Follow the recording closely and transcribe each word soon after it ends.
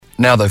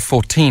Now, though,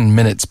 14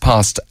 minutes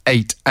past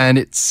 8, and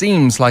it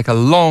seems like a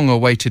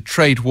long-awaited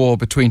trade war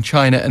between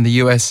China and the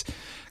US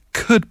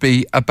could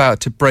be about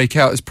to break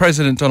out as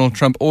President Donald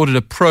Trump ordered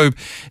a probe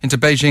into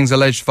Beijing's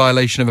alleged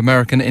violation of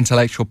American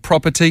intellectual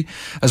property,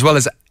 as well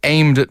as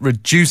aimed at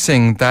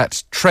reducing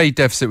that trade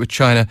deficit with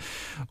China,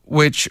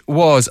 which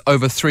was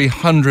over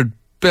 $300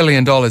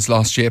 billion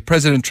last year.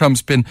 President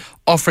Trump's been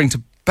offering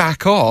to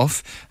back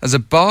off as a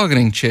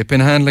bargaining chip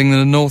in handling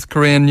the North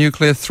Korean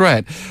nuclear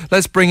threat.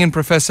 Let's bring in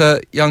Professor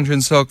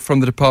Jun-sok from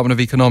the Department of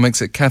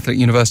Economics at Catholic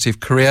University of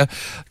Korea.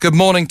 Good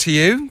morning to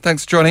you.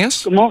 Thanks for joining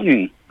us. Good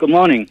morning. Good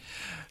morning.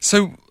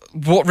 So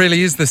what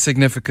really is the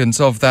significance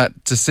of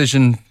that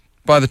decision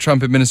by the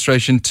Trump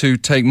administration to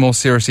take more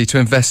seriously to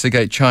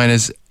investigate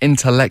China's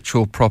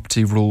intellectual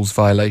property rules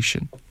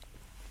violation?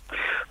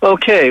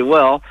 Okay,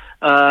 well,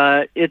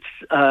 it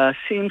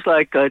seems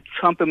like the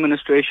Trump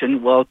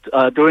administration,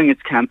 during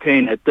its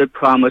campaign, it did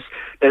promise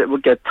that it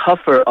would get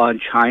tougher on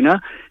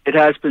China. It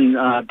has been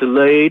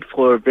delayed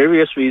for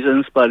various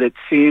reasons, but it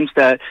seems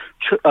that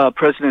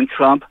President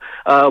Trump,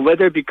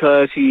 whether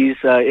because he's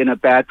in a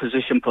bad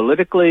position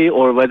politically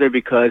or whether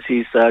because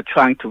he's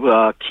trying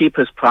to keep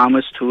his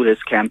promise to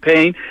his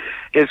campaign,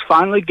 is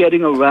finally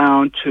getting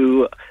around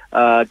to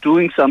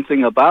doing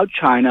something about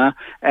China.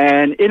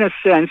 And in a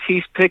sense,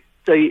 he's picked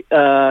the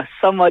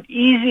somewhat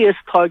easiest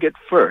target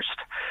first,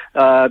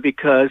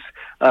 because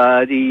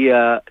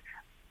the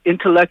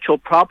intellectual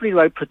property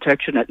right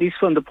protection, at least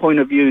from the point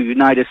of view of the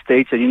United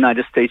States and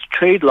United States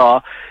trade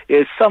law,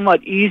 is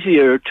somewhat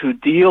easier to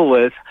deal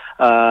with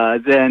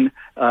than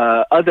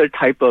other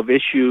type of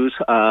issues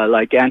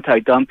like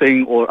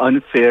anti-dumping or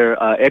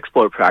unfair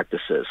export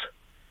practices.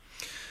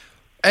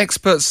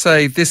 Experts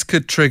say this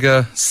could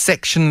trigger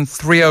Section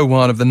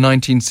 301 of the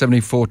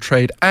 1974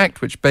 Trade Act,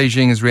 which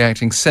Beijing is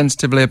reacting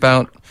sensitively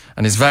about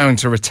and is vowing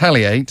to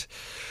retaliate.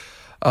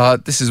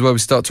 This is where we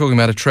start talking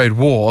about a trade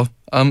war.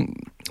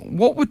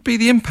 What would be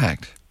the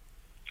impact?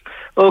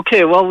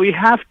 Okay, well, we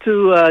have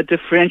to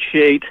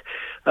differentiate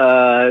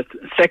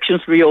Section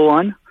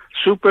 301,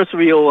 Super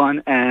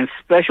 301, and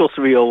Special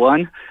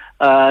 301.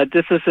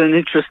 This is an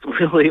interest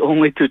really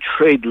only to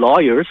trade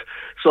lawyers,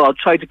 so I'll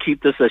try to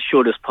keep this as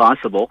short as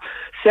possible.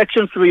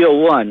 Section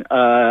 301,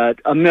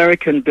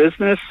 American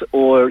business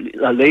or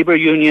a labor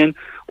union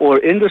or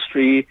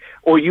industry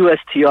or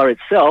USTR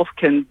itself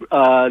can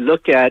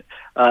look at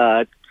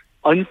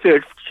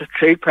unfair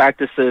trade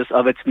practices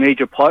of its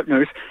major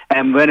partners,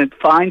 and when it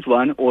finds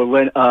one or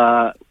when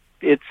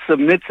it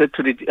submits it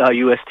to the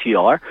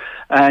USTR,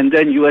 and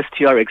then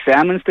USTR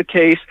examines the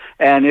case,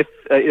 and if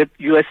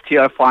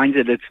USTR finds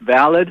that it's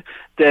valid,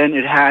 then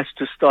it has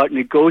to start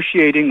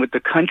negotiating with the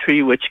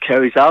country which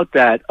carries out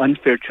that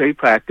unfair trade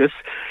practice.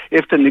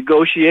 If the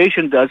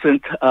negotiation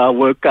doesn't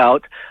work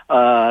out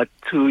to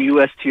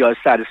USTR's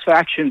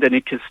satisfaction, then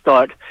it can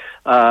start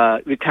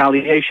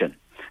retaliation.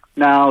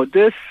 Now,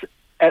 this,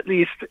 at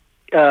least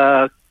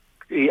the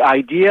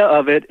idea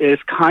of it, is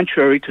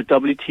contrary to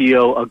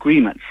WTO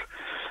agreements.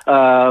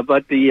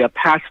 But the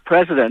past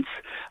presidents,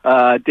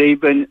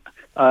 they've been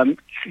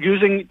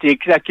using the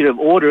executive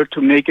order to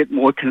make it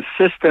more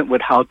consistent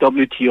with how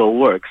WTO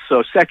works.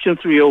 So Section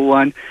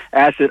 301,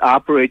 as it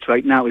operates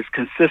right now, is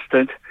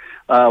consistent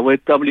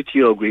with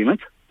WTO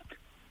agreements.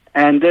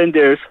 And then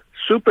there's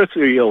Super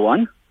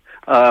 301,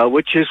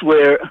 which is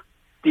where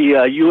the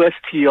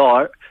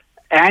USTR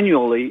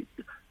annually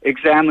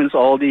examines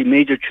all the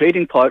major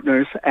trading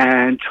partners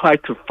and try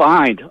to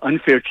find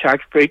unfair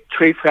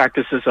trade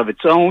practices of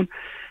its own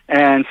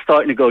and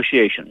start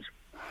negotiations.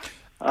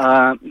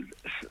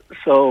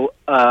 So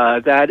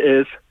that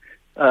is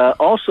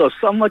also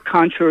somewhat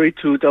contrary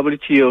to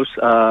WTO's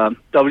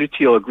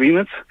WTO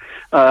agreements,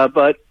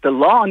 but the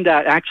law on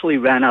that actually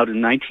ran out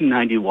in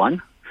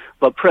 1991.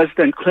 But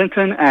President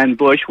Clinton and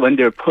Bush, when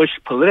they're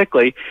pushed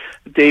politically,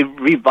 they've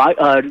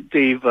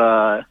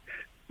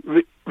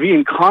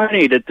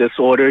reincarnated this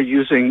order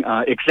using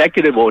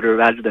executive order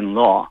rather than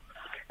law.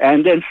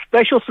 And then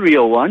Special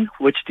 301,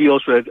 which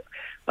deals with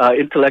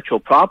intellectual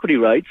property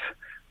rights,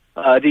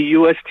 the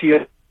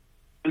USTR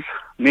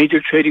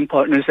major trading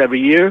partners every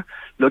year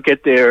look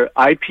at their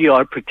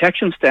IPR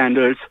protection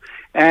standards,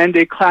 and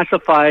they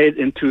classify it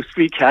into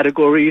three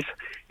categories.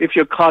 If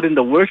you're caught in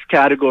the worst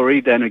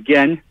category, then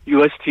again,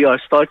 USTR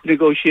starts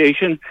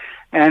negotiation,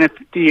 and if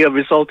the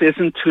result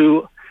isn't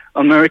to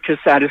America's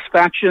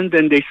satisfaction,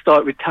 then they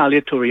start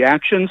retaliatory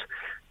actions.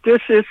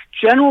 This is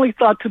generally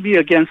thought to be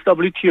against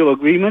WTO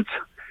agreements,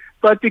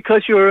 but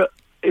because you're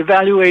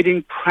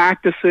evaluating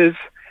practices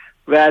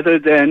rather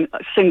than a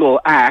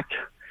single act,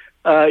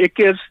 it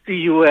gives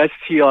the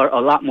USTR a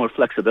lot more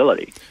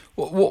flexibility.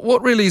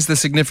 What really is the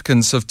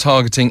significance of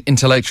targeting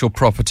intellectual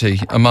property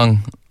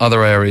among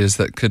other areas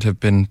that could have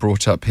been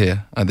brought up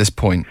here at this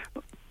point?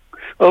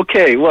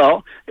 Okay,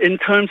 well, in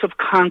terms of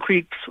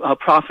concrete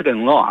profit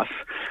and loss,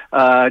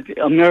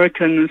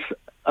 Americans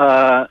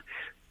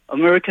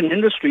American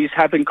industries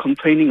have been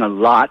complaining a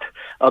lot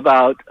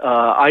about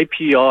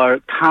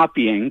IPR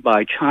copying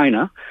by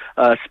China,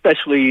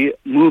 especially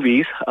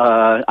movies.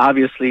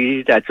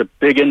 Obviously, that's a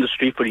big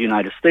industry for the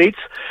United States,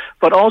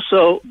 but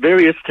also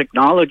various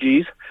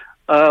technologies,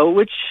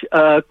 which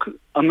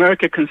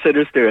America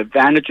considers their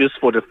advantages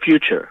for the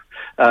future.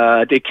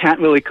 They can't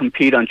really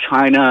compete on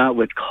China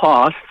with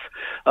costs.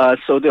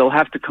 So they'll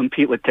have to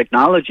compete with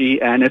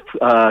technology, and if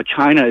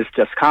China is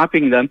just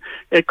copying them,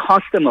 it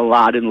costs them a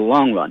lot in the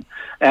long run.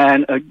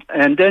 And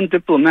then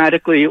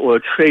diplomatically or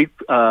trade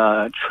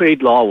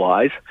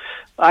law-wise,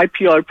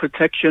 IPR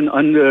protection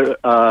under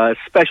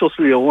Special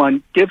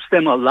 301 gives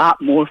them a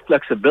lot more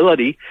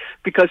flexibility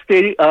because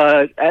they,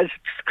 as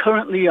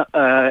currently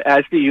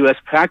as the U.S.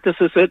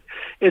 practices it,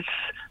 it's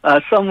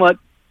somewhat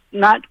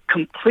not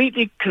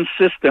completely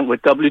consistent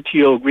with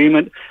WTO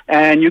agreement,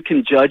 and you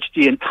can judge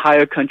the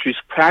entire country's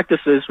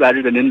practices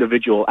rather than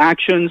individual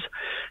actions,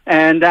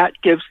 and that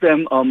gives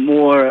them a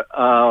more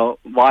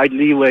wide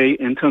leeway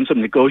in terms of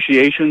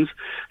negotiations.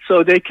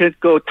 So they could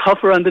go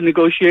tougher on the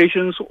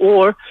negotiations,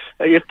 or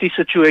if the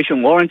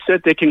situation warrants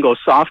it, they can go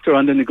softer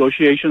on the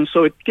negotiations.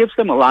 So it gives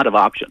them a lot of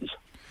options.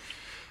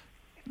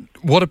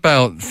 What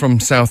about from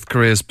South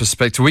Korea's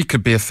perspective? We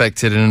could be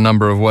affected in a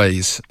number of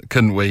ways,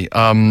 couldn't we?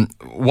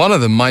 One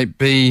of them might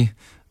be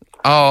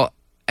our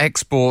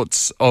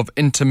exports of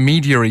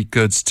intermediary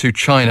goods to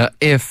China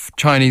if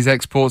Chinese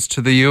exports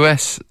to the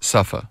U.S.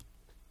 suffer.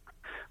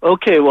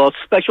 Okay, well,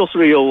 Special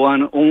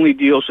 301 only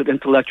deals with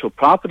intellectual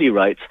property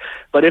rights,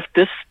 but if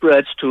this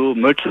spreads to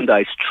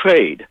merchandise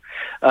trade,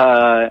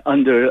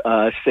 under,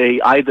 say,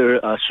 either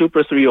a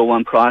Super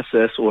 301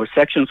 process or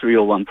Section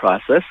 301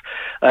 process.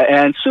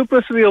 And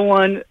Super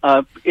 301,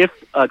 if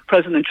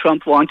President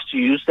Trump wants to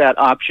use that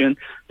option,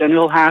 then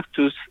he'll have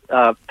to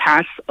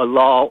pass a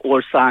law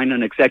or sign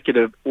an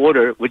executive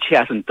order, which he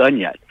hasn't done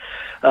yet.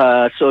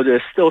 So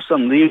there's still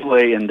some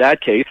leeway in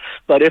that case.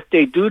 But if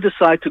they do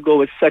decide to go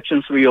with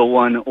Section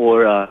 301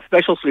 or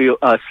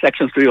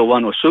Section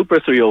 301 or Super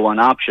 301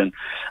 option,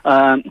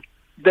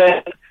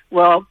 then,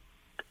 well,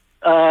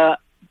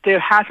 there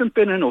hasn't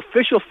been an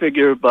official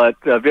figure, but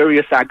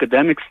various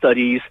academic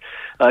studies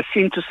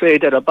seem to say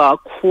that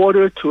about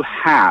quarter to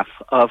half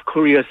of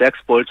Korea's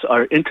exports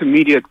are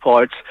intermediate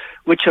parts,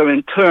 which are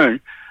in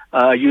turn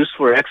used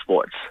for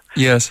exports.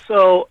 Yes.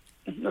 So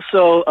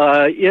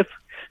if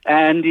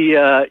and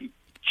the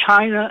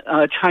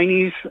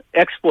Chinese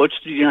exports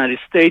to the United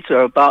States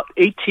are about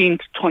 18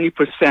 to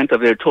 20%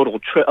 of their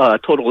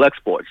total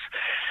exports.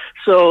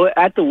 So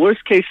at the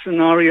worst case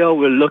scenario,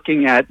 we're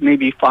looking at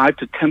maybe 5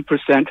 to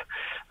 10%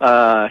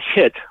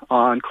 hit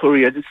on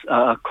Korea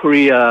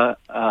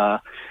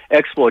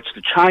exports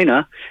to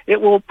China.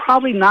 It will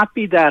probably not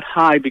be that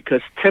high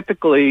because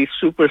typically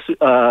Super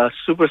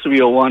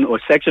 301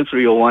 or Section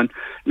 301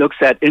 looks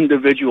at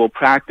individual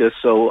practice,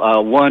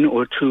 so one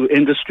or two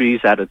industries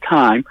at a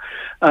time.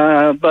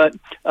 But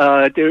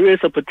there is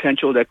a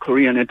potential that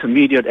Korean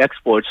intermediate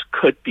exports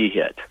could be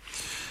hit.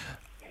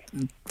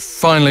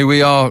 Finally,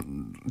 we are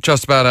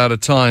just about out of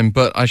time,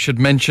 but I should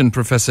mention,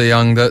 Professor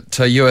Young, that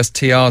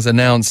USTR's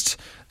announced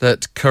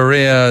that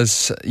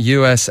Korea's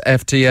US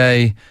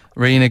FTA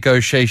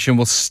renegotiation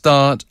will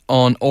start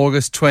on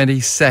August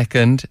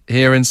 22nd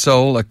here in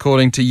Seoul,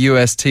 according to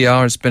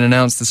USTR. It's been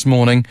announced this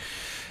morning.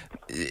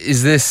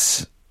 Is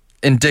this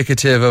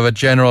indicative of a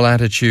general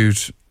attitude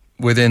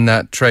within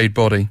that trade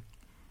body?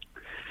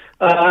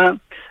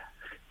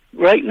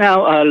 Right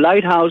now,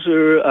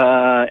 Lighthouser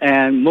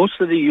and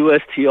most of the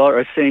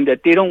USTR are saying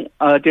that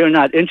they're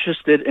not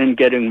interested in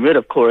getting rid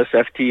of Chorus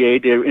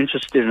FTA. They're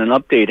interested in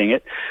updating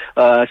it.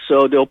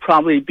 So there'll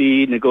probably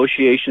be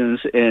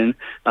negotiations in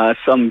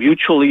some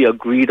mutually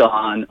agreed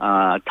on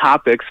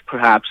topics,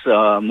 perhaps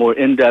more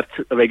in-depth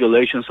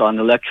regulations on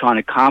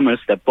electronic commerce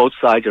that both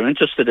sides are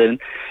interested in,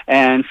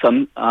 and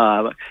some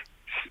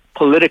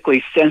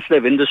politically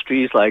sensitive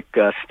industries like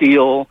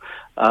steel,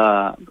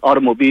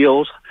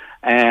 automobiles,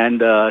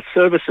 and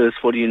services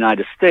for the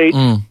United States.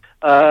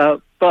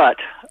 But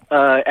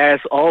as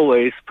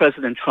always,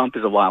 President Trump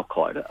is a wild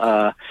card.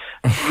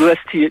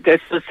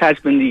 This has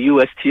been the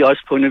USTR's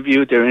point of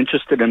view. They're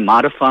interested in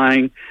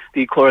modifying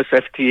the Chorus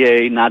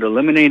FTA, not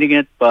eliminating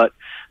it, but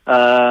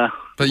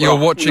you're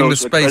watching the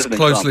space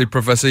closely, Trump.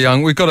 Professor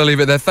Young. We've got to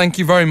leave it there. Thank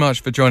you very much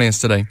for joining us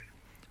today.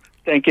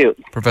 Thank you.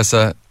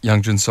 Professor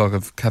Jun-sok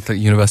of Catholic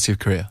University of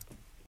Korea.